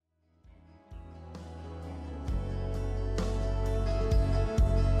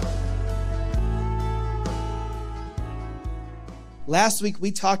Last week,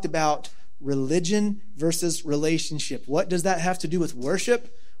 we talked about religion versus relationship. What does that have to do with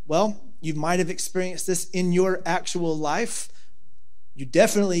worship? Well, you might have experienced this in your actual life. You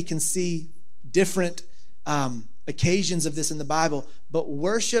definitely can see different occasions of this in the Bible, but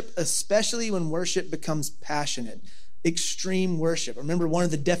worship, especially when worship becomes passionate, extreme worship. Remember, one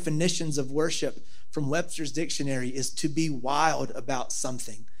of the definitions of worship from Webster's dictionary is to be wild about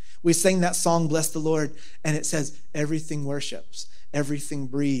something. We sang that song, Bless the Lord, and it says, everything worships, everything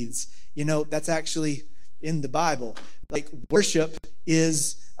breathes. You know, that's actually in the Bible. Like, worship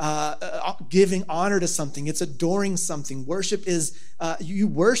is giving honor to something. It's adoring something. Worship is, you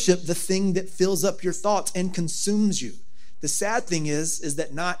worship the thing that fills up your thoughts and consumes you. The sad thing is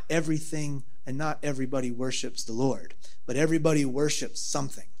that not everything and not everybody worships the Lord, but everybody worships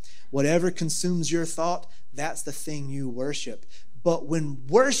something. Whatever consumes your thought, that's the thing you worship. But when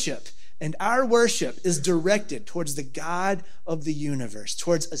worship, and our worship, is directed towards the God of the universe,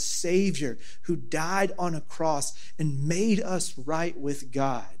 towards a Savior who died on a cross and made us right with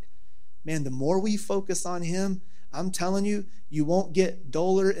God, man, the more we focus on him, I'm telling you, you won't get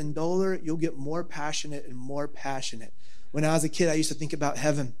duller and duller. You'll get more passionate and more passionate. When I was a kid, I used to think about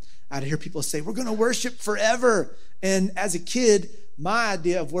heaven. I'd hear people say, we're going to worship forever. And as a kid, my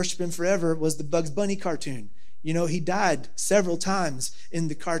idea of worshiping forever was the Bugs Bunny cartoon. You know, he died several times in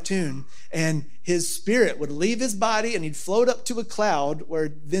the cartoon, and his spirit would leave his body and he'd float up to a cloud where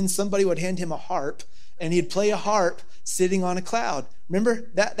then somebody would hand him a harp and he'd play a harp sitting on a cloud. Remember?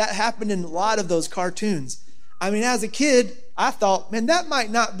 That happened in a lot of those cartoons. I mean, as a kid, I thought, man, that might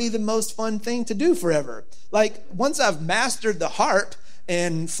not be the most fun thing to do forever. Like, once I've mastered the harp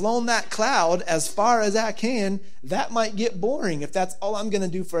and flown that cloud as far as I can, that might get boring if that's all I'm going to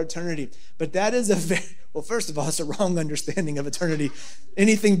do for eternity. But that is well, first of all, it's a wrong understanding of eternity.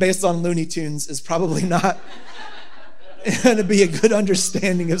 Anything based on Looney Tunes is probably not going to be a good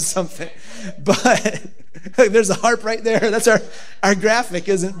understanding of something. But there's a harp right there. That's our graphic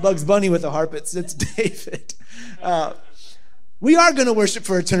isn't Bugs Bunny with a harp. It's David. We are going to worship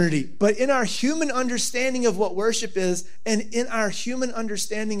for eternity, but in our human understanding of what worship is and in our human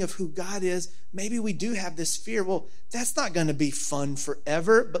understanding of who God is, maybe we do have this fear. Well, that's not going to be fun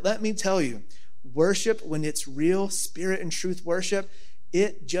forever. But let me tell you, worship, when it's real spirit and truth worship,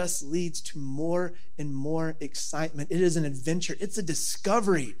 it just leads to more and more excitement. It is an adventure. It's a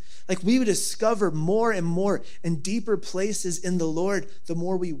discovery. Like, we would discover more and more and deeper places in the Lord the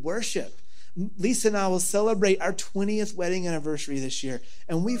more we worship. Lisa and I will celebrate our 20th wedding anniversary this year,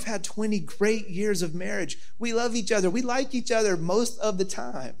 and we've had 20 great years of marriage. We love each other. We like each other most of the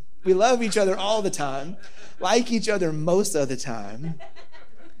time. We love each other all the time, like each other most of the time.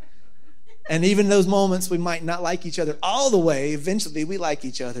 And even those moments we might not like each other all the way, eventually we like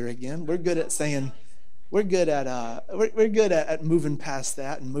each other again. We're good at saying, we're good at moving past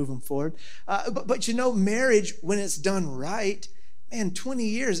that and moving forward. But you know, marriage, when it's done right, man, 20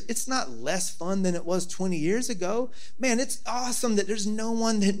 years, it's not less fun than it was 20 years ago. Man, it's awesome that there's no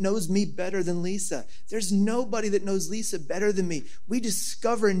one that knows me better than Lisa. There's nobody that knows Lisa better than me. We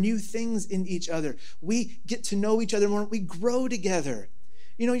discover new things in each other. We get to know each other more. We grow together.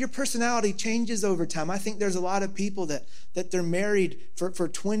 You know, your personality changes over time. I think there's a lot of people that they're married for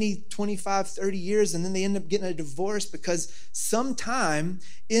 20, 25, 30 years, and then they end up getting a divorce because sometime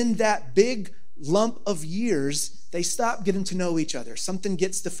in that big lump of years, they stop getting to know each other. Something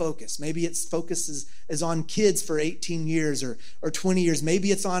gets the focus. Maybe its focus is on kids for 18 years or 20 years.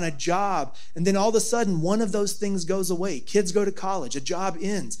 Maybe it's on a job. And then all of a sudden, one of those things goes away. Kids go to college, a job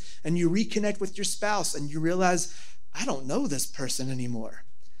ends, and you reconnect with your spouse and you realize, I don't know this person anymore.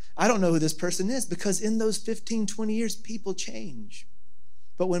 I don't know who this person is, because in those 15, 20 years, people change.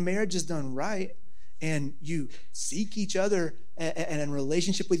 But when marriage is done right, and you seek each other and in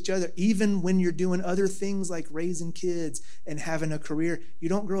relationship with each other, even when you're doing other things like raising kids and having a career, you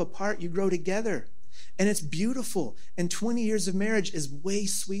don't grow apart, you grow together. And it's beautiful. And 20 years of marriage is way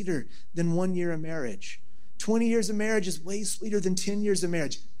sweeter than 1 year of marriage. 20 years of marriage is way sweeter than 10 years of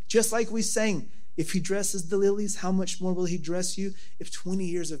marriage. Just like we sang, if he dresses the lilies, how much more will he dress you? If 20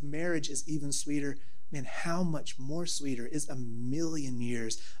 years of marriage is even sweeter, man, how much more sweeter is 1,000,000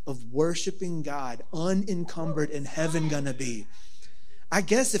 years of worshiping God unencumbered in heaven gonna be? I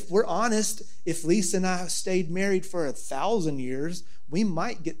guess if we're honest, if Lisa and I stayed married for 1,000 years, we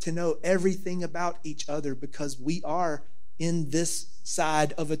might get to know everything about each other, because we are in this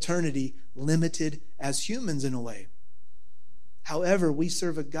side of eternity limited as humans in a way. However, we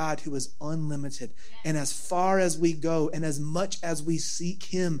serve a God who is unlimited. And as far as we go and as much as we seek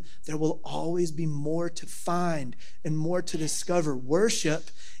him, there will always be more to find and more to discover. Worship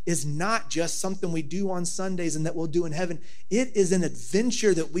is not just something we do on Sundays and that we'll do in heaven. It is an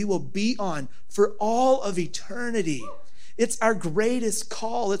adventure that we will be on for all of eternity. It's our greatest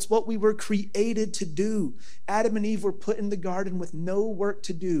call. It's what we were created to do. Adam and Eve were put in the garden with no work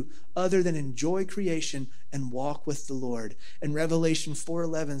to do other than enjoy creation and walk with the Lord. And Revelation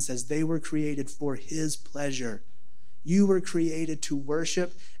 4:11 says they were created for his pleasure. You were created to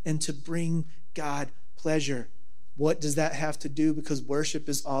worship and to bring God pleasure. What does that have to do? Because worship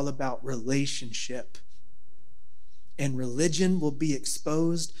is all about relationship. And religion will be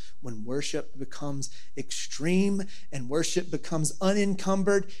exposed when worship becomes extreme and worship becomes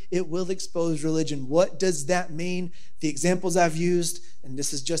unencumbered. It will expose religion. What does that mean? The examples I've used, and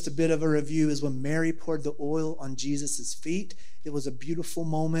this is just a bit of a review, is when Mary poured the oil on Jesus' feet. It was a beautiful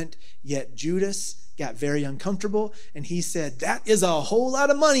moment, yet Judas got very uncomfortable, and he said, that is a whole lot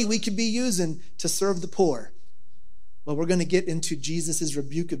of money we could be using to serve the poor. Well, we're going to get into Jesus'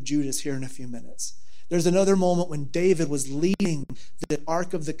 rebuke of Judas here in a few minutes. There's another moment when David was leading the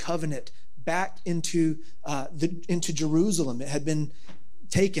Ark of the Covenant back into Jerusalem. It had been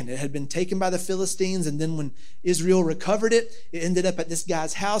taken by the Philistines, and then when Israel recovered it, it ended up at this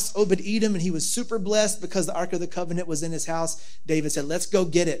guy's house, Obed-Edom, and he was super blessed because the Ark of the Covenant was in his house. David said, let's go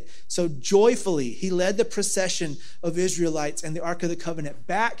get it. So joyfully, he led the procession of Israelites and the Ark of the Covenant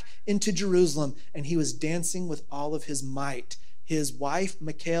back into Jerusalem, and he was dancing with all of his might. His wife,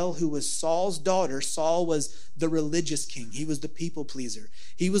 Michal, who was Saul's daughter, Saul was the religious king. He was the people pleaser.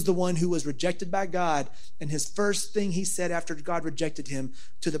 He was the one who was rejected by God. And his first thing he said after God rejected him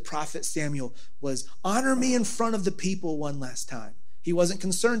to the prophet Samuel was, honor me in front of the people one last time. He wasn't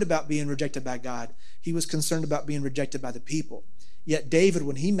concerned about being rejected by God. He was concerned about being rejected by the people. Yet David,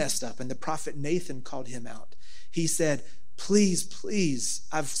 when he messed up and the prophet Nathan called him out, he said, please, please,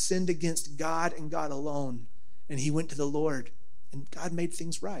 I've sinned against God and God alone. And he went to the Lord. And God made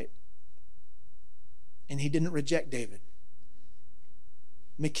things right. And he didn't reject David.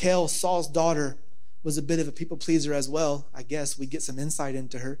 Michal, Saul's daughter, was a bit of a people pleaser as well. I guess we get some insight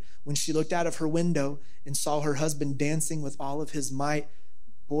into her. When she looked out of her window and saw her husband dancing with all of his might,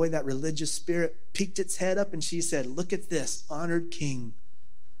 boy, that religious spirit peeked its head up and she said, look at this honored king,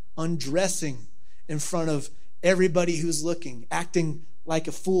 undressing in front of everybody who's looking, acting like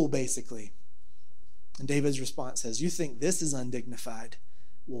a fool, basically. And David's response says, you think this is undignified?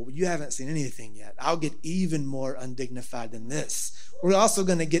 Well, you haven't seen anything yet. I'll get even more undignified than this. We're also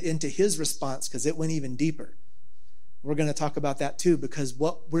going to get into his response because it went even deeper. We're going to talk about that too, because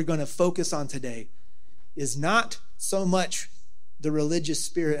what we're going to focus on today is not so much the religious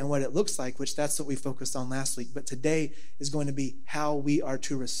spirit and what it looks like, which that's what we focused on last week, but today is going to be how we are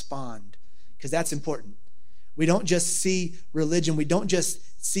to respond, because that's important. We don't just see religion. We don't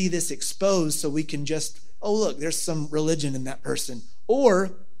just see this exposed so we can just, oh, look, there's some religion in that person. Or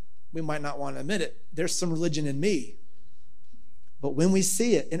we might not want to admit it. There's some religion in me. But when we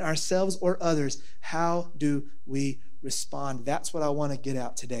see it in ourselves or others, how do we respond? That's what I want to get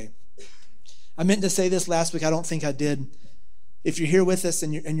at today. I meant to say this last week. I don't think I did. If you're here with us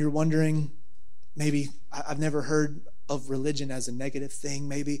and you're wondering, maybe I've never heard of religion as a negative thing,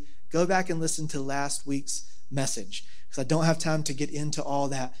 maybe go back and listen to last week's message, because I don't have time to get into all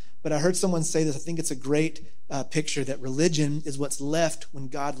that. But I heard someone say this. I think it's a great picture that religion is what's left when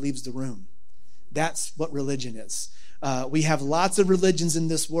God leaves the room. That's what religion is. We have lots of religions in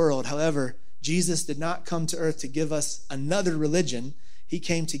this world. However, Jesus did not come to earth to give us another religion. He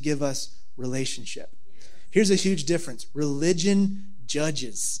came to give us relationship. Here's a huge difference. Religion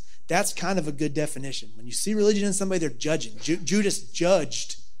judges. That's kind of a good definition. When you see religion in somebody, they're judging. Judas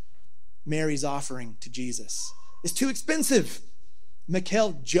judged Mary's offering to Jesus. It's too expensive.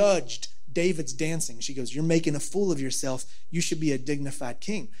 Michal judged David's dancing. She goes, you're making a fool of yourself. You should be a dignified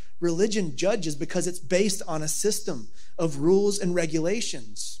king. Religion judges because it's based on a system of rules and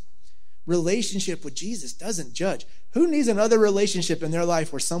regulations. Relationship with Jesus doesn't judge. Who needs another relationship in their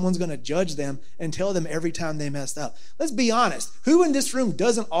life where someone's going to judge them and tell them every time they messed up? Let's be honest. Who in this room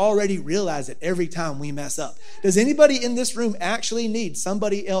doesn't already realize it every time we mess up? Does anybody in this room actually need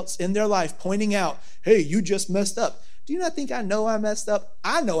somebody else in their life pointing out, hey, you just messed up? Do you not think I know I messed up?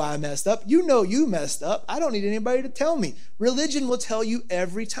 I know I messed up. You know you messed up. I don't need anybody to tell me. Religion will tell you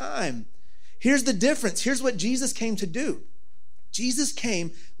every time. Here's the difference. Here's what Jesus came to do. Jesus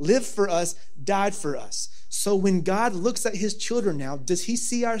came, lived for us, died for us. So when God looks at his children now, does he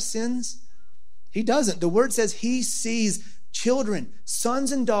see our sins? He doesn't. The word says he sees children,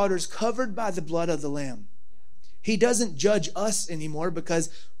 sons and daughters covered by the blood of the Lamb. He doesn't judge us anymore because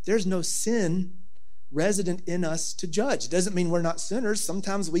there's no sin resident in us to judge. It doesn't mean we're not sinners.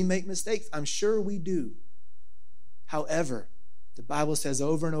 Sometimes we make mistakes. I'm sure we do. However, the Bible says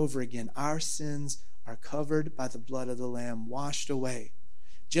over and over again, our sins are covered by the blood of the Lamb, washed away.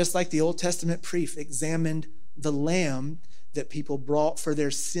 Just like the Old Testament priest examined the lamb that people brought for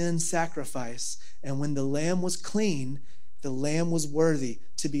their sin sacrifice, and when the lamb was clean, the lamb was worthy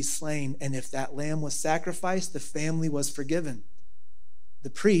to be slain, and if that lamb was sacrificed, the family was forgiven. The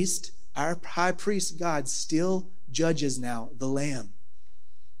priest, our high priest God, still judges now the lamb.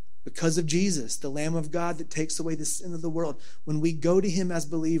 Because of Jesus, the Lamb of God that takes away the sin of the world. When we go to him as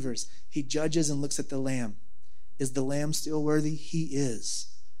believers, he judges and looks at the lamb. Is the lamb still worthy? He is.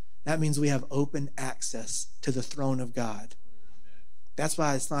 That means we have open access to the throne of God. That's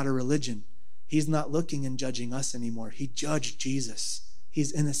why it's not a religion. He's not looking and judging us anymore. He judged Jesus.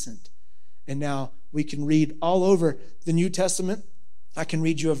 He's innocent. And now we can read all over the New Testament. I can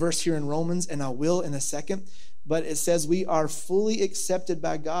read you a verse here in Romans, and I will in a second. But it says we are fully accepted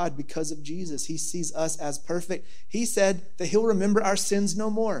by God because of Jesus. He sees us as perfect. He said that he'll remember our sins no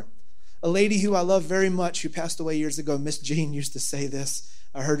more. A lady who I love very much, who passed away years ago, Miss Jean, used to say this.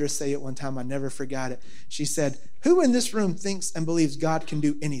 I heard her say it one time. I never forgot it. She said, who in this room thinks and believes God can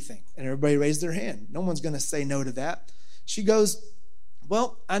do anything? And everybody raised their hand. No one's going to say no to that. She goes,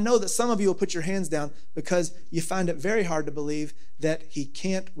 well, I know that some of you will put your hands down because you find it very hard to believe that he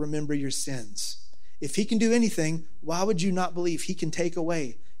can't remember your sins. If he can do anything, why would you not believe he can take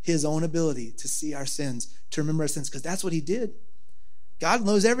away his own ability to see our sins, to remember our sins? Because that's what he did. God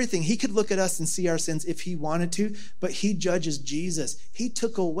knows everything. He could look at us and see our sins if he wanted to, but he judges Jesus. He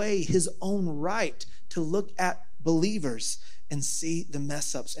took away his own right to look at believers and see the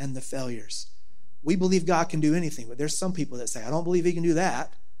mess ups and the failures. We believe God can do anything, but there's some people that say, I don't believe he can do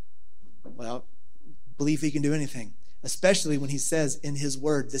that. Well, believe he can do anything, especially when he says in his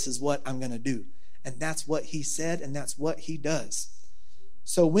word, this is what I'm going to do. And that's what he said, and that's what he does.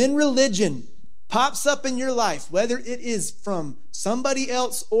 So when religion pops up in your life, whether it is from somebody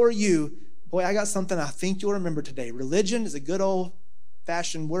else or you, boy, I got something I think you'll remember today. Religion is a good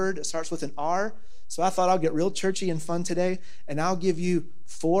old-fashioned word. It starts with an R. So I thought I'll get real churchy and fun today, and I'll give you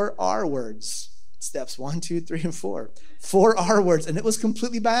 4 R words. Steps 1, 2, 3, and 4. 4 R words, and it was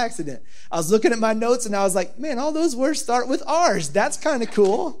completely by accident. I was looking at my notes, and I was like, man, all those words start with R's. That's kind of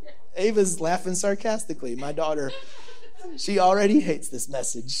cool. Ava's laughing sarcastically. My daughter, she already hates this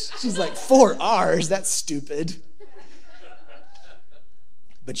message. She's like, 4 R's? That's stupid.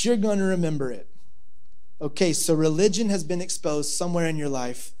 But you're going to remember it. Okay, so religion has been exposed somewhere in your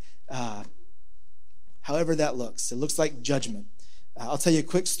life, however that looks. It looks like judgment. I'll tell you a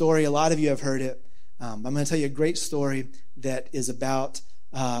quick story. A lot of you have heard it. I'm going to tell you a great story that is about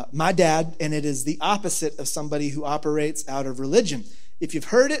my dad, and it is the opposite of somebody who operates out of religion. If you've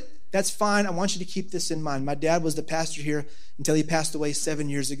heard it, that's fine. I want you to keep this in mind. My dad was the pastor here until he passed away 7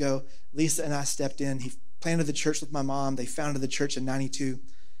 years ago. Lisa and I stepped in. He planted the church with my mom. They founded the church in 92.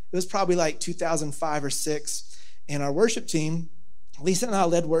 It was probably like 2005 or 6. And our worship team, Lisa and I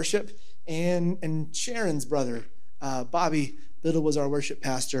led worship, and Sharon's brother, Bobby Little, was our worship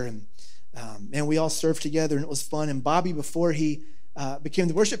pastor. And we all served together, and it was fun. And Bobby, before he became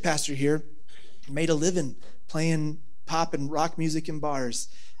the worship pastor here, made a living playing pop and rock music in bars.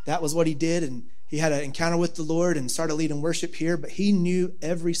 That was what he did, and he had an encounter with the Lord and started leading worship here, but he knew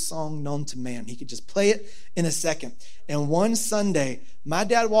every song known to man. He could just play it in a second. And one Sunday, my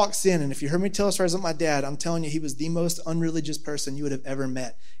dad walks in, and if you heard me tell stories about my dad, I'm telling you, he was the most unreligious person you would have ever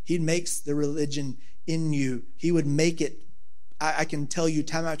met. He makes the religion in you. He would make it, I can tell you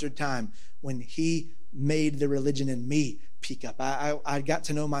time after time, when he made the religion in me peak up. I got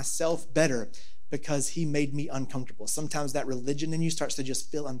to know myself better because he made me uncomfortable. Sometimes that religion in you starts to just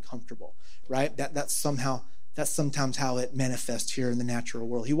feel uncomfortable, right? That's sometimes how it manifests here in the natural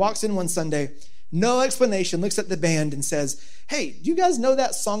world. He walks in one Sunday, no explanation, looks at the band and says, hey, do you guys know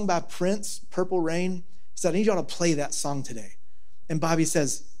that song by Prince, Purple Rain? He said, I need y'all to play that song today. And Bobby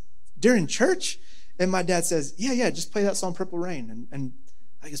says, during church? And my dad says, yeah, just play that song, Purple Rain. And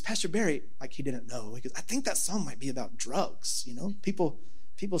I guess, Pastor Barry, like he didn't know. He goes, I think that song might be about drugs,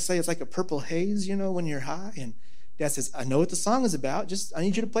 People say it's like a purple haze, when you're high. And Dad says, I know what the song is about. I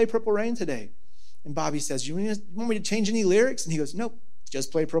need you to play Purple Rain today. And Bobby says, you want me to change any lyrics? And he goes, nope,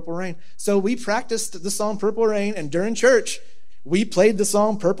 just play Purple Rain. So we practiced the song Purple Rain, and during church, we played the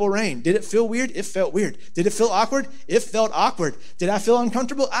song Purple Rain. Did it feel weird? It felt weird. Did it feel awkward? It felt awkward. Did I feel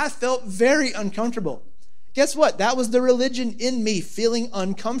uncomfortable? I felt very uncomfortable. Guess what? That was the religion in me, feeling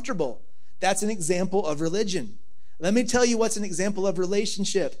uncomfortable. That's an example of religion. Let me tell you what's an example of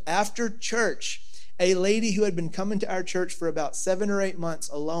relationship. After church, A lady who had been coming to our church for about 7 or 8 months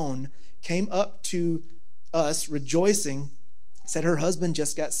alone came up to us rejoicing, said her husband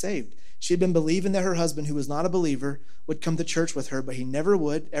just got saved. She had been believing that her husband, who was not a believer, would come to church with her, but he never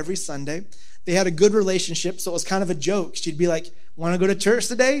would, every Sunday. They had a good relationship, so it was kind of a joke. She'd be like, want to go to church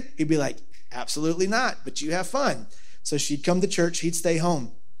today? He'd be like, absolutely not, but you have fun. So she'd come to church, he'd stay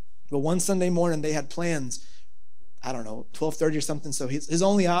home. But one Sunday morning, they had plans, 12:30 or something, so his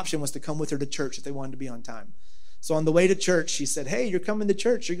only option was to come with her to church if they wanted to be on time. So on the way to church, she said, hey, you're coming to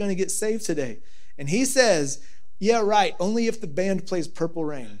church, you're going to get saved today. And he says, yeah, right, only if the band plays Purple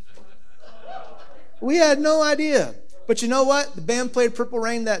Rain. We had no idea. But you know what? The band played Purple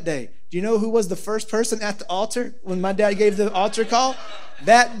Rain that day. Do you know who was the first person at the altar when my dad gave the altar call?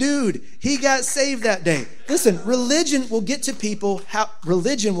 That dude. He got saved that day. Listen, religion will get to people.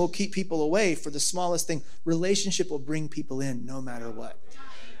 Religion will keep people away for the smallest thing. Relationship will bring people in no matter what.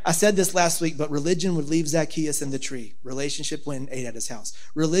 I said this last week, but religion would leave Zacchaeus in the tree. Relationship went and ate at his house.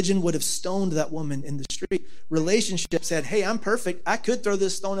 Religion would have stoned that woman in the street. Relationship said, hey, I'm perfect. I could throw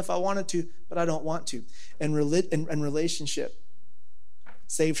this stone if I wanted to, but I don't want to. And relationship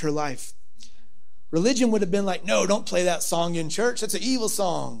saved her life. Religion would have been like, no, don't play that song in church. That's an evil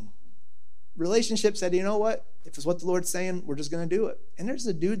song. Relationship said, you know what? If it's what the Lord's saying, we're just going to do it. And there's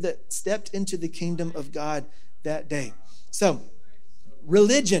a dude that stepped into the kingdom of God that day. So,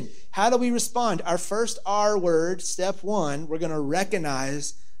 religion, how do we respond? Our first R word, step one, we're going to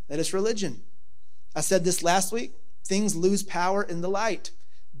recognize that it's religion. I said this last week. Things lose power in the light.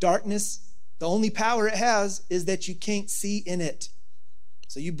 Darkness, the only power it has is that you can't see in it.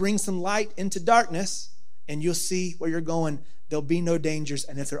 So you bring some light into darkness and you'll see where you're going. There'll be no dangers.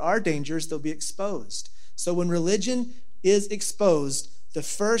 And if there are dangers, they'll be exposed. So when religion is exposed, the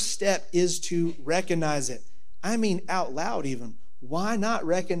first step is to recognize it. I mean out loud even. Why not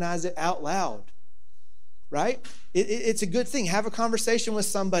recognize it out loud? Right? It's a good thing. Have a conversation with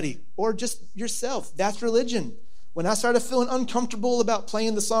somebody or just yourself. That's religion. When I started feeling uncomfortable about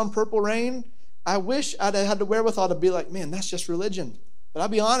playing the song Purple Rain, I wish I'd had the wherewithal to be like, man, that's just religion. But I'll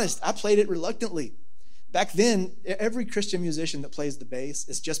be honest, I played it reluctantly. Back then, every Christian musician that plays the bass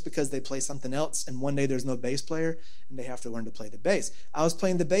is just because they play something else and one day there's no bass player and they have to learn to play the bass. I was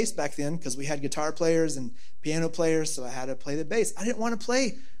playing the bass back then because we had guitar players and piano players, so I had to play the bass. I didn't want to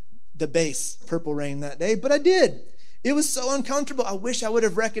play the bass, Purple Rain, that day, but I did. It was so uncomfortable. I wish I would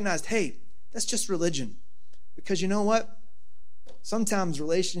have recognized, hey, that's just religion. Because you know what? Sometimes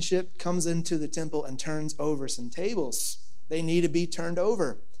relationship comes into the temple and turns over some tables. They need to be turned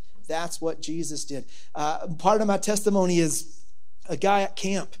over. That's what Jesus did. Part of my testimony is a guy at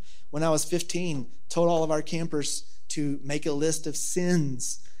camp when I was 15 told all of our campers to make a list of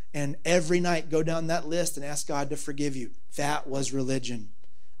sins and every night go down that list and ask God to forgive you. That was religion.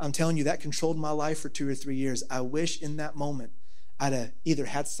 I'm telling you, that controlled my life for 2 or 3 years. I wish in that moment I'd have either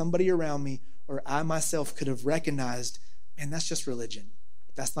had somebody around me or I myself could have recognized, man, that's just religion.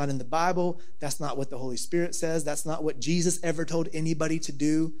 That's not in the Bible. That's not what the Holy Spirit says. That's not what Jesus ever told anybody to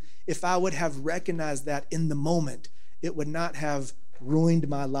do. If I would have recognized that in the moment, it would not have ruined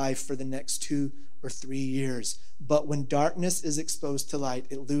my life for the next 2 or 3 years. But when darkness is exposed to light,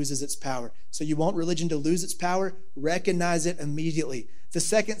 it loses its power. So you want religion to lose its power? Recognize it immediately. The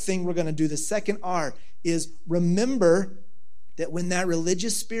second thing we're going to do, the second R, is remember that when that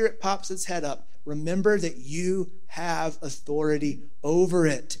religious spirit pops its head up, remember that you have authority over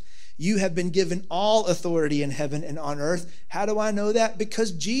it. You have been given all authority in heaven and on earth. How do I know that?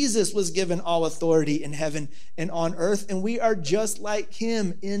 Because Jesus was given all authority in heaven and on earth, and we are just like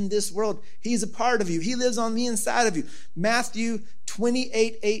him in this world. He's a part of you. He lives on the inside of you. Matthew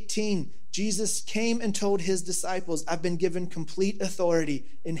 28:18. Jesus came and told his disciples, I've been given complete authority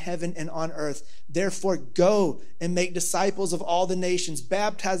in heaven and on earth. Therefore, go and make disciples of all the nations,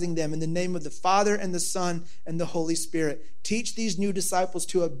 baptizing them in the name of the Father and the Son and the Holy Spirit. Teach these new disciples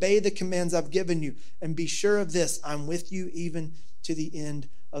to obey the commands I've given you. And be sure of this, I'm with you even to the end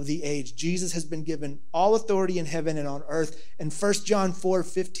of the age. Jesus has been given all authority in heaven and on earth. And 1 John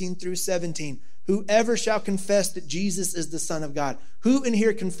 4:15-17. Whoever shall confess that Jesus is the Son of God. Who in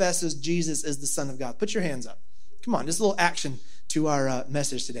here confesses Jesus is the Son of God? Put your hands up. Come on, just a little action to our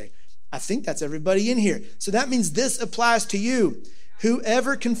message today. I think that's everybody in here. So that means this applies to you.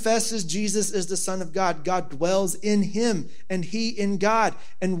 Whoever confesses Jesus is the Son of God, God dwells in him and he in God.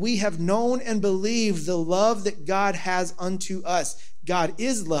 And we have known and believed the love that God has unto us. God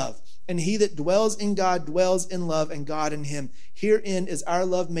is love. And he that dwells in God dwells in love, and God in him. Herein is our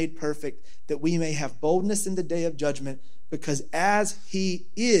love made perfect, that we may have boldness in the day of judgment, because as he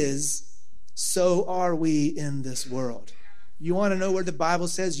is, so are we in this world. You want to know where the Bible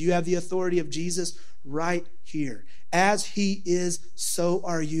says you have the authority of Jesus? Right here. As he is, so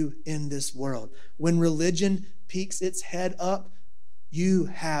are you in this world. When religion peeks its head up, you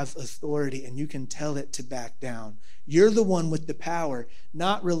have authority and you can tell it to back down. You're the one with the power,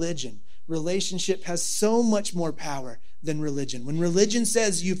 not religion. Relationship has so much more power than religion. When religion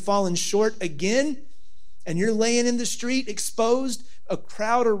says you've fallen short again and you're laying in the street exposed, a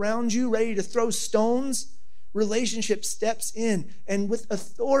crowd around you ready to throw stones, relationship steps in and with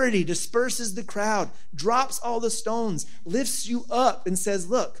authority disperses the crowd, drops all the stones, lifts you up and says,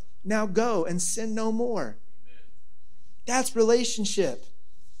 look, now go and sin no more. That's relationship.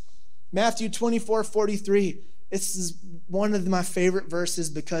 Matthew 24:43. This is one of my favorite verses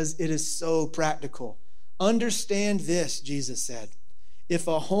because it is so practical. Understand this, Jesus said. If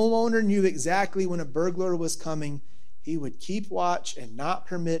a homeowner knew exactly when a burglar was coming, he would keep watch and not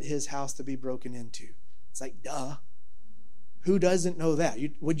permit his house to be broken into. It's like, duh. Who doesn't know that?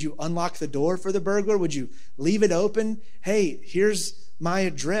 Would you unlock the door for the burglar? Would you leave it open? Hey, here's my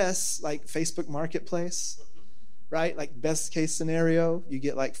address, like Facebook Marketplace, right? Like best case scenario, you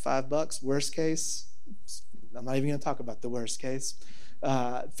get like $5. Worst case, I'm not even going to talk about the worst case.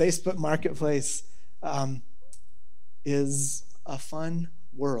 Facebook Marketplace is a fun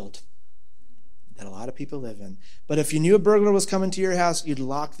world that a lot of people live in. But if you knew a burglar was coming to your house, you'd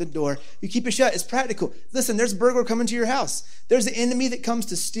lock the door. You keep it shut. It's practical. Listen, there's a burglar coming to your house. There's an enemy that comes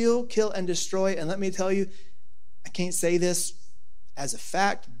to steal, kill, and destroy. And let me tell you, I can't say this as a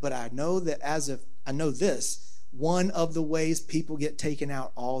fact, but I know that I know this, one of the ways people get taken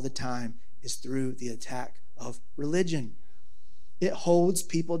out all the time is through the attack of religion. It holds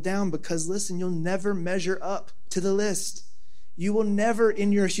people down because, listen, you'll never measure up to the list. You will never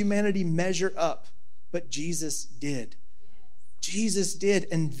in your humanity measure up, but Jesus did. Jesus did,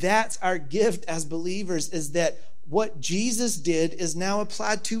 and that's our gift as believers, is that what Jesus did is now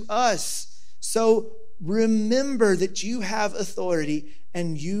applied to us. So remember that you have authority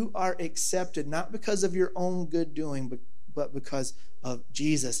and you are accepted, not because of your own good doing, but because of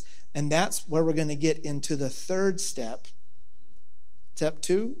Jesus. And that's where we're going to get into the third step. Step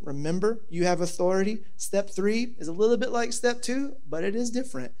 2, remember you have authority. Step 3 is a little bit like step 2, but it is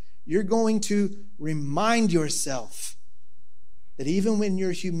different. You're going to remind yourself that even when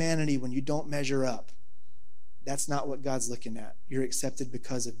you're humanity, when you don't measure up, that's not what God's looking at. You're accepted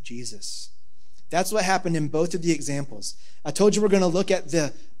because of Jesus. That's what happened in both of the examples. I told you we're going to look at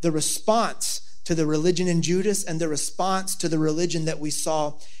the response to the religion in Judas and the response to the religion that we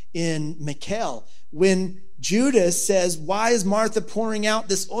saw in Michal. When Judas says, why is Martha pouring out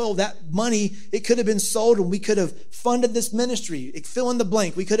this oil? That money, it could have been sold and we could have funded this ministry. Fill in the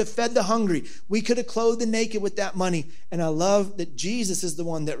blank. We could have fed the hungry. We could have clothed the naked with that money. And I love that Jesus is the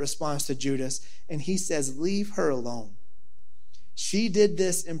one that responds to Judas. And he says, leave her alone. She did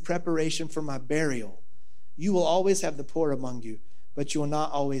this in preparation for my burial. You will always have the poor among you, but you will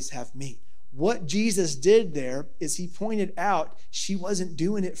not always have me. What Jesus did there is he pointed out she wasn't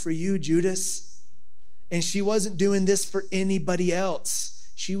doing it for you, Judas. And she wasn't doing this for anybody else.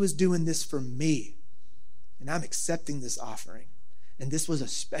 She was doing this for me. And I'm accepting this offering. And this was a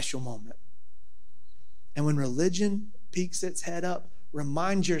special moment. And when religion peeks its head up,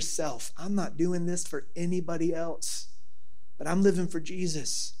 remind yourself, I'm not doing this for anybody else, but I'm living for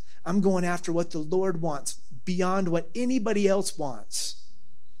Jesus. I'm going after what the Lord wants beyond what anybody else wants.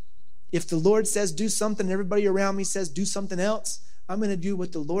 If the Lord says do something, and everybody around me says do something else, I'm going to do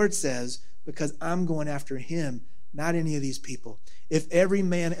what the Lord says because I'm going after him, not any of these people. If every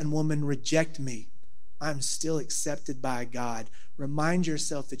man and woman reject me, I'm still accepted by God. Remind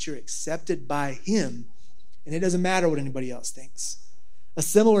yourself that you're accepted by him, and it doesn't matter what anybody else thinks. A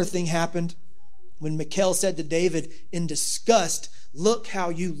similar thing happened when Michal said to David in disgust, look how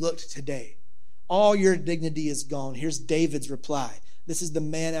you looked today. All your dignity is gone. Here's David's reply. This is the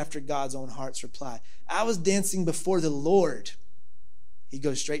man after God's own heart's reply. I was dancing before the Lord. He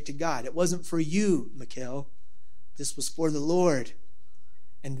goes straight to God. It wasn't for you, Michal. This was for the Lord.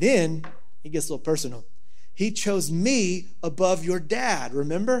 And then he gets a little personal. He chose me above your dad,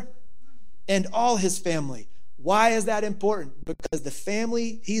 remember? And all his family. Why is that important? Because the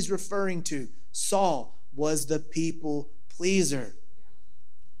family he's referring to, Saul, was the people pleaser.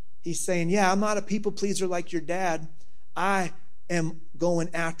 He's saying, yeah, I'm not a people pleaser like your dad. I am going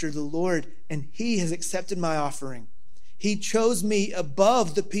after the Lord, and he has accepted my offering. He chose me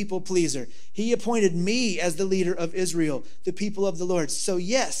above the people pleaser. He appointed me as the leader of Israel, the people of the Lord. So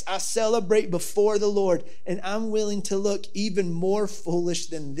yes, I celebrate before the Lord, and I'm willing to look even more foolish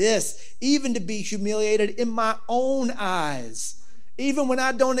than this, even to be humiliated in my own eyes. Even when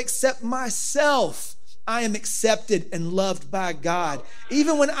I don't accept myself, I am accepted and loved by God.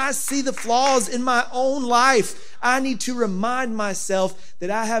 Even when I see the flaws in my own life, I need to remind myself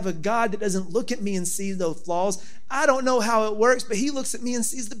that I have a God that doesn't look at me and see those flaws. I don't know how it works, but he looks at me and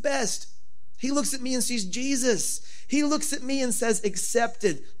sees the best. He looks at me and sees Jesus. He looks at me and says,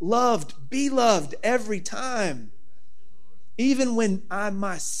 accepted, loved, beloved every time. Even when I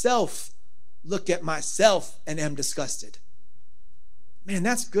myself look at myself and am disgusted. Man,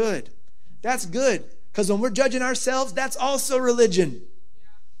 that's good. That's good. Because when we're judging ourselves, that's also religion.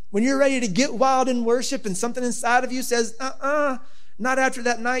 When you're ready to get wild in worship and something inside of you says, not after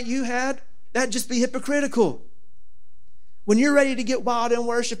that night you had, that'd just be hypocritical. When you're ready to get wild in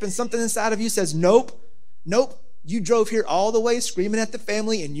worship and something inside of you says, nope, you drove here all the way screaming at the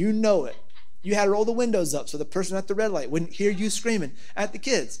family and you know it. You had to roll the windows up so the person at the red light wouldn't hear you screaming at the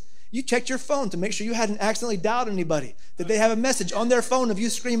kids. You checked your phone to make sure you hadn't accidentally dialed anybody, that they have a message on their phone of you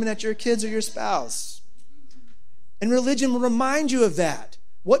screaming at your kids or your spouse. And religion will remind you of that.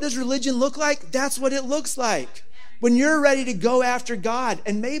 What does religion look like? That's what it looks like. When you're ready to go after God,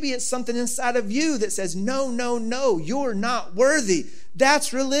 and maybe it's something inside of you that says, no, you're not worthy.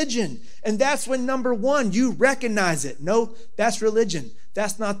 That's religion. And that's when, number one, you recognize it. No, that's religion.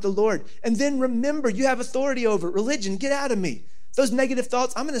 That's not the Lord. And then remember, you have authority over it. Religion, get out of me. Those negative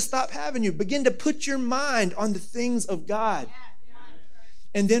thoughts, I'm going to stop having you. Begin to put your mind on the things of God.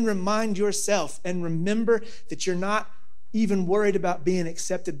 And then remind yourself and remember that you're not even worried about being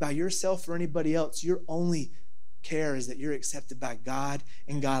accepted by yourself or anybody else. Your only care is that you're accepted by God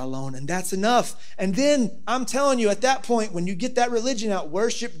and God alone. And that's enough. And then I'm telling you, at that point, when you get that religion out,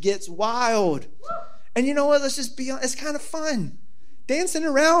 worship gets wild. And you know what? Let's just be honest. It's kind of fun. Dancing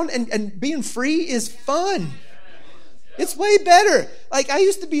around and being free is fun. It's way better. Like, I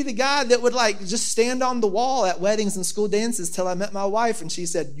used to be the guy that would just stand on the wall at weddings and school dances till I met my wife, and she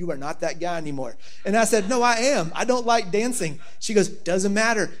said, you are not that guy anymore. And I said, no, I am. I don't like dancing. She goes, doesn't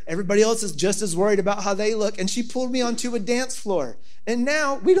matter. Everybody else is just as worried about how they look. And she pulled me onto a dance floor. And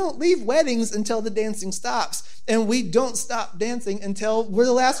now we don't leave weddings until the dancing stops. And we don't stop dancing until we're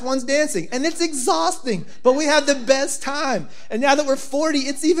the last ones dancing. And it's exhausting, but we have the best time. And now that we're 40,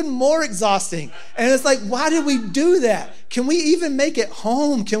 it's even more exhausting. And it's like, why did we do that? Can we even make it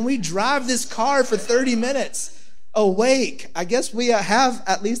home? Can we drive this car for 30 minutes awake? I guess we have,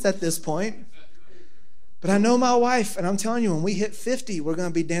 at least at this point. But I know my wife, and I'm telling you, when we hit 50, we're going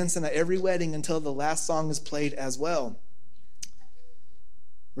to be dancing at every wedding until the last song is played as well.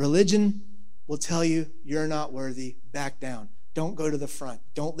 Religion will tell you you're not worthy. Back down. Don't go to the front.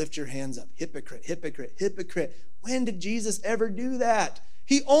 Don't lift your hands up. Hypocrite, hypocrite, hypocrite. When did Jesus ever do that?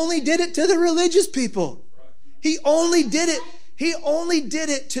 He only did it to the religious people. He only did it. He only did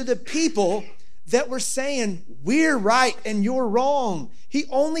it to the people that were saying, we're right and you're wrong. He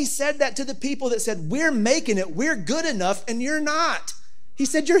only said that to the people that said, we're making it, we're good enough, and you're not. He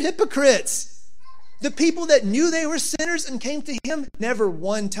said, you're hypocrites. The people that knew they were sinners and came to him, never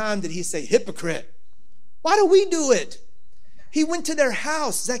one time did he say, hypocrite. Why do we do it? He went to their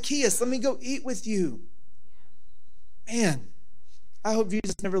house. Zacchaeus, let me go eat with you. Man, I hope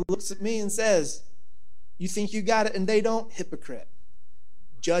Jesus never looks at me and says, you think you got it and they don't? Hypocrite.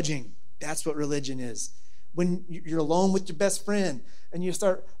 Judging. That's what religion is. When you're alone with your best friend and you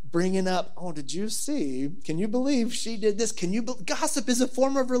start bringing up, oh, did you see? Can you believe she did this? Gossip is a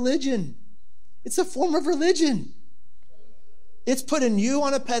form of religion. It's a form of religion. It's putting you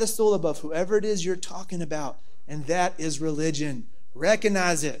on a pedestal above whoever it is you're talking about. And that is religion.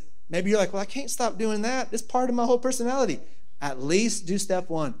 Recognize it. Maybe you're like, well, I can't stop doing that. It's part of my whole personality. At least do step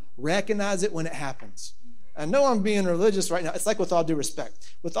one. Recognize it when it happens. I know I'm being religious right now. It's like with all due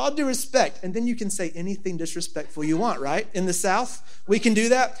respect. With all due respect, and then you can say anything disrespectful you want, right? In the South, we can do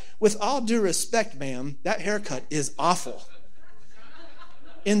that. With all due respect, ma'am, that haircut is awful.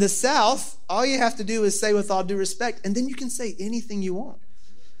 In the South, all you have to do is say with all due respect, and then you can say anything you want.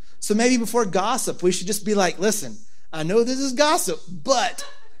 So maybe before gossip, we should just be like, listen, I know this is gossip, but,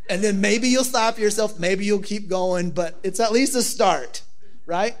 and then maybe you'll stop yourself, maybe you'll keep going, but it's at least a start,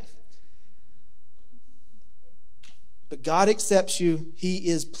 right? But God accepts you. He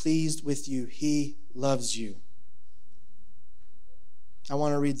is pleased with you. He loves you. I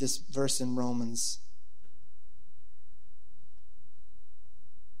want to read this verse in Romans.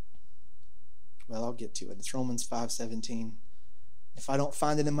 Well, I'll get to it. It's Romans 5:17. If I don't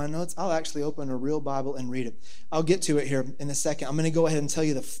find it in my notes, I'll actually open a real Bible and read it. I'll get to it here in a second. I'm going to go ahead and tell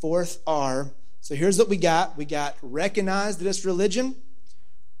you the fourth R. So here's what we got. We got recognize that it's religion.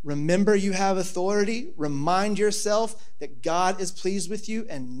 Remember you have authority. Remind yourself that God is pleased with you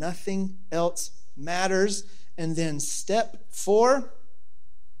and nothing else matters. And then step 4,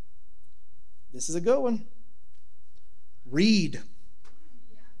 This is a good one. Read.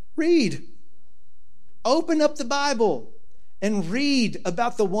 Read. Open up the Bible and read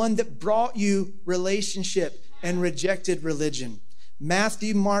about the one that brought you relationship and rejected religion.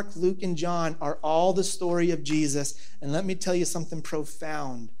 Matthew, Mark, Luke, and John are all the story of Jesus. And let me tell you something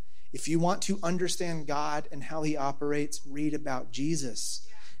profound. If you want to understand God and how he operates, read about Jesus.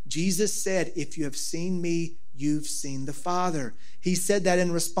 Jesus said, if you have seen me, you've seen the Father. He said that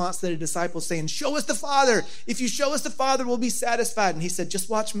in response to the disciples saying, show us the Father. If you show us the Father, we'll be satisfied. And he said, just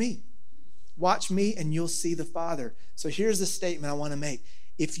watch me. Watch me and you'll see the Father. So here's the statement I want to make.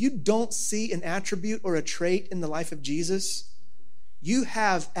 If you don't see an attribute or a trait in the life of Jesus, you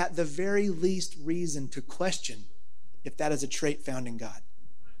have at the very least reason to question if that is a trait found in God.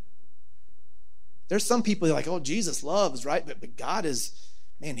 There's some people who are like, oh, Jesus loves, right? But God is,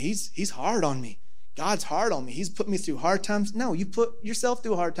 man, he's hard on me. God's hard on me. He's put me through hard times. No, you put yourself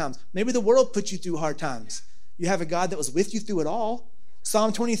through hard times. Maybe the world put you through hard times. You have a God that was with you through it all.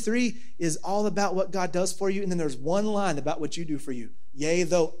 Psalm 23 is all about what God does for you. And then there's one line about what you do for you. Yea,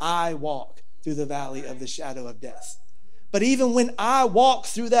 though I walk through the valley of the shadow of death. But even when I walk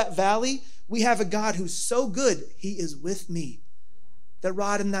through that valley, we have a God who's so good, he is with me. The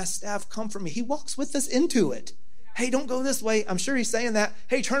rod and thy staff comfort me. He walks with us into it. Hey, don't go this way. I'm sure he's saying that.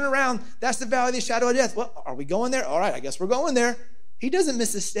 Hey, turn around. That's the valley of the shadow of death. Well, are we going there? All right, I guess we're going there. He doesn't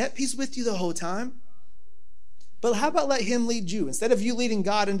miss a step. He's with you the whole time. But how about let him lead you? Instead of you leading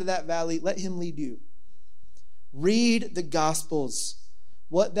God into that valley, let him lead you. Read the Gospels.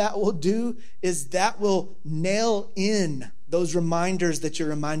 What that will do is that will nail in those reminders that you're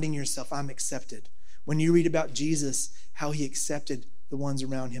reminding yourself, I'm accepted. When you read about Jesus, how he accepted the ones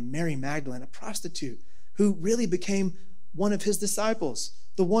around him. Mary Magdalene, a prostitute, who really became one of his disciples.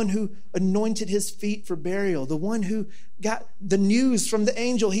 The one who anointed his feet for burial. The one who got the news from the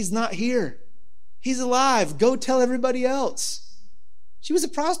angel, he's not here. He's alive. Go tell everybody else. She was a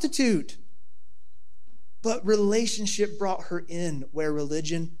prostitute. But relationship brought her in where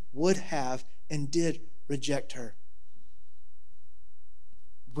religion would have and did reject her.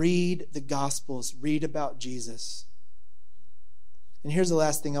 Read the Gospels. Read about Jesus. And here's the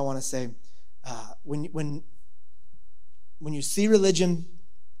last thing I want to say. When you see religion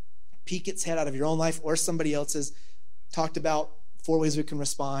peek its head out of your own life or somebody else's, talked about 4 ways we can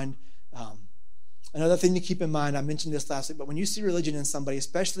respond. Another thing to keep in mind, I mentioned this last week, but when you see religion in somebody,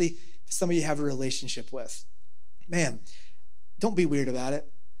 especially somebody you have a relationship with, man, don't be weird about it.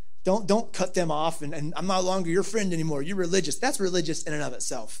 Don't cut them off and I'm no longer your friend anymore. You're religious. That's religious in and of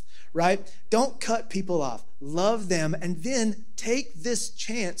itself, right? Don't cut people off. Love them and then take this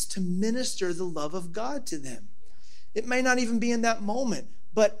chance to minister the love of God to them. It may not even be in that moment,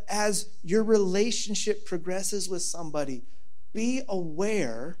 but as your relationship progresses with somebody, be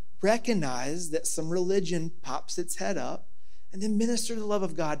aware, recognize that some religion pops its head up, and then minister the love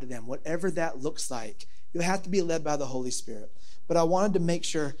of God to them, whatever that looks like. You'll have to be led by the Holy Spirit. But I wanted to make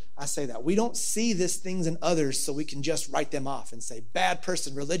sure I say that. We don't see these things in others so we can just write them off and say, bad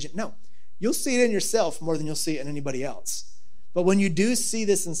person, religion. No, you'll see it in yourself more than you'll see it in anybody else. But when you do see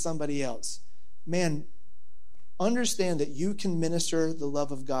this in somebody else, man, understand that you can minister the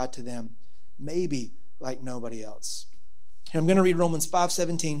love of God to them, maybe like nobody else. Here, I'm going to read Romans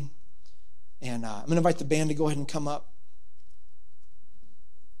 5:17, and I'm going to invite the band to go ahead and come up.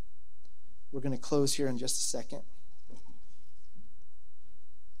 We're going to close here in just a second.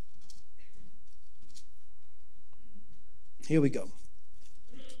 Here we go.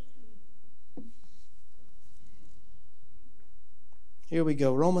 Here we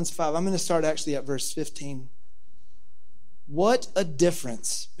go. Romans 5. I'm going to start actually at verse 15. What a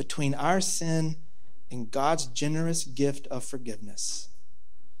difference between our sin and God's generous gift of forgiveness.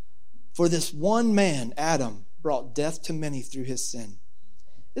 For this one man, Adam, brought death to many through his sin.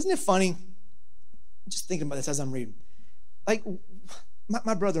 Isn't it funny? Just thinking about this as I'm reading. Like,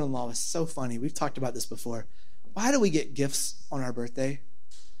 my brother-in-law is so funny. We've talked about this before. Why do we get gifts on our birthday?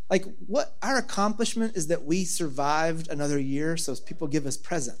 Like, what our accomplishment is that we survived another year, so people give us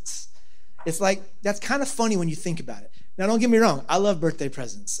presents. It's like, that's kind of funny when you think about it. Now, don't get me wrong. I love birthday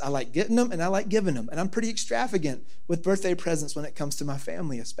presents. I like getting them and I like giving them. And I'm pretty extravagant with birthday presents when it comes to my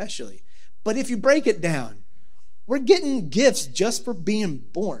family, especially. But if you break it down, we're getting gifts just for being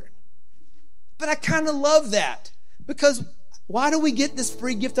born. But I kind of love that, because why do we get this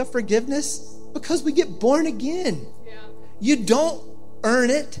free gift of forgiveness? Because we get born again. Yeah. You don't earn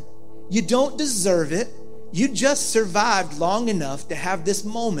it. You don't deserve it. You just survived long enough to have this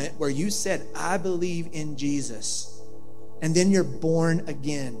moment where you said, I believe in Jesus. And then you're born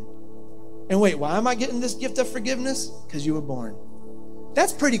again. And wait, why am I getting this gift of forgiveness? Because you were born.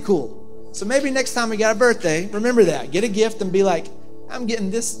 That's pretty cool. So maybe next time we got a birthday, remember that. Get a gift and be like, I'm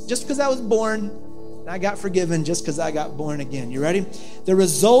getting this just because I was born, and I got forgiven just because I got born again. You ready? The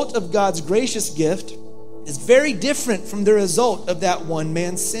result of God's gracious gift is very different from the result of that one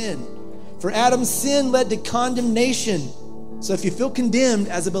man's sin. For Adam's sin led to condemnation. So if you feel condemned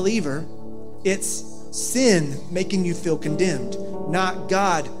as a believer, it's sin making you feel condemned, not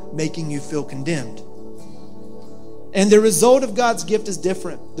God making you feel condemned. And the result of God's gift is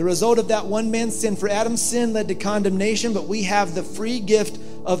different. The result of that one man's sin, for Adam's sin led to condemnation, but we have the free gift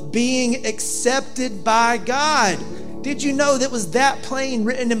of being accepted by God. Did you know that was that plain,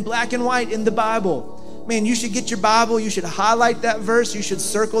 written in black and white in the Bible? Man, you should get your Bible. You should highlight that verse. You should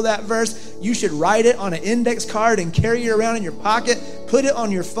circle that verse. You should write it on an index card and carry it around in your pocket. Put it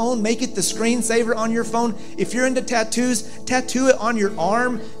on your phone. Make it the screensaver on your phone. If you're into tattoos, tattoo it on your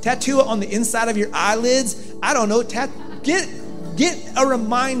arm. Tattoo it on the inside of your eyelids. I don't know. Get a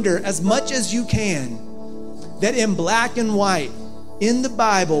reminder as much as you can that in black and white, in the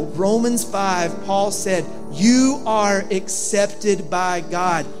Bible, Romans 5, Paul said, you are accepted by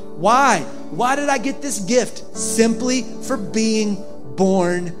God. Why? Why did I get this gift? Simply for being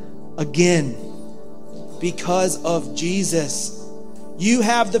born again. Because of Jesus. You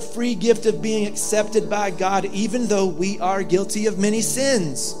have the free gift of being accepted by God, even though we are guilty of many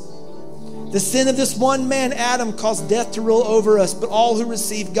sins. The sin of this one man, Adam, caused death to rule over us, but all who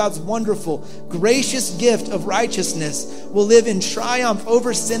receive God's wonderful, gracious gift of righteousness will live in triumph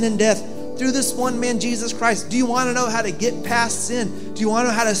over sin and death through this one man, Jesus Christ. Do you want to know how to get past sin? Do you want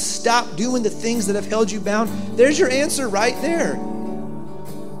to know how to stop doing the things that have held you bound? There's your answer right there.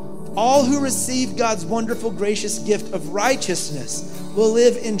 All who receive God's wonderful, gracious gift of righteousness will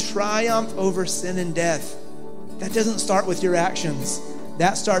live in triumph over sin and death. That doesn't start with your actions.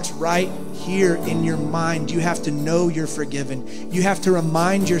 That starts right here in your mind. You have to know you're forgiven. You have to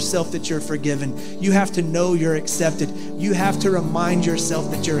remind yourself that you're forgiven. You have to know you're accepted. You have to remind yourself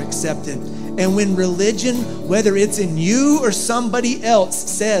that you're accepted. And when religion, whether it's in you or somebody else,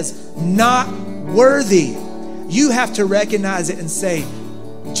 says not worthy, you have to recognize it and say,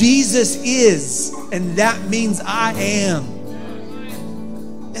 Jesus is, and that means I am.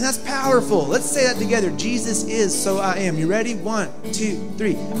 And that's powerful. Let's say that together. Jesus is, so I am. You ready? 1, 2,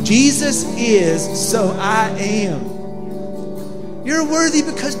 3. Jesus is, so I am. You're worthy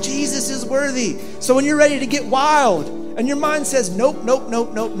because Jesus is worthy. So when you're ready to get wild and your mind says, nope, nope,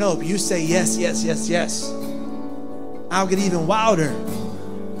 nope, nope, nope, you say yes, yes, yes, yes. I'll get even wilder.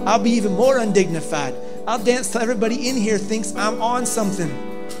 I'll be even more undignified. I'll dance till everybody in here thinks I'm on something.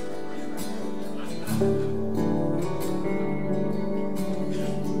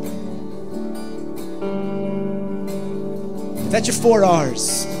 That's your 4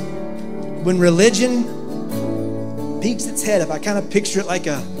 R's. When religion peeks its head up, I kind of picture it like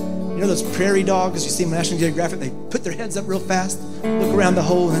those prairie dogs you see in National Geographic, they put their heads up real fast, look around the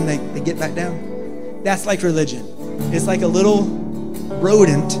hole, and then they get back down. That's like religion. It's like a little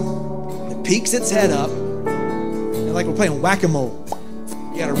rodent that peeks its head up, and like we're playing whack-a-mole.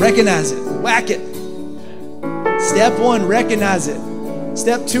 You gotta recognize it, whack it. Step 1, recognize it.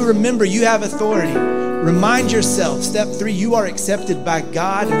 Step 2, remember you have authority. Remind yourself. Step 3, you are accepted by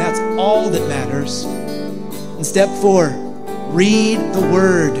God, and that's all that matters. And step 4, read the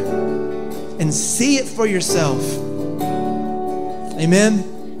word and see it for yourself.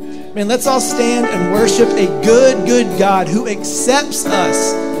 Amen. Man, let's all stand and worship a good, good God who accepts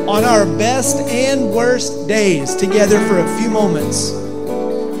us on our best and worst days together for a few moments.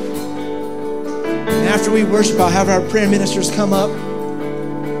 And after we worship, I'll have our prayer ministers come up.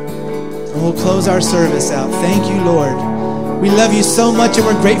 And we'll close our service out. Thank you, Lord. We love you so much, and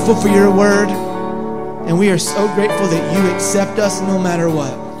we're grateful for your word. And we are so grateful that you accept us no matter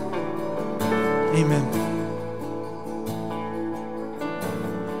what. Amen.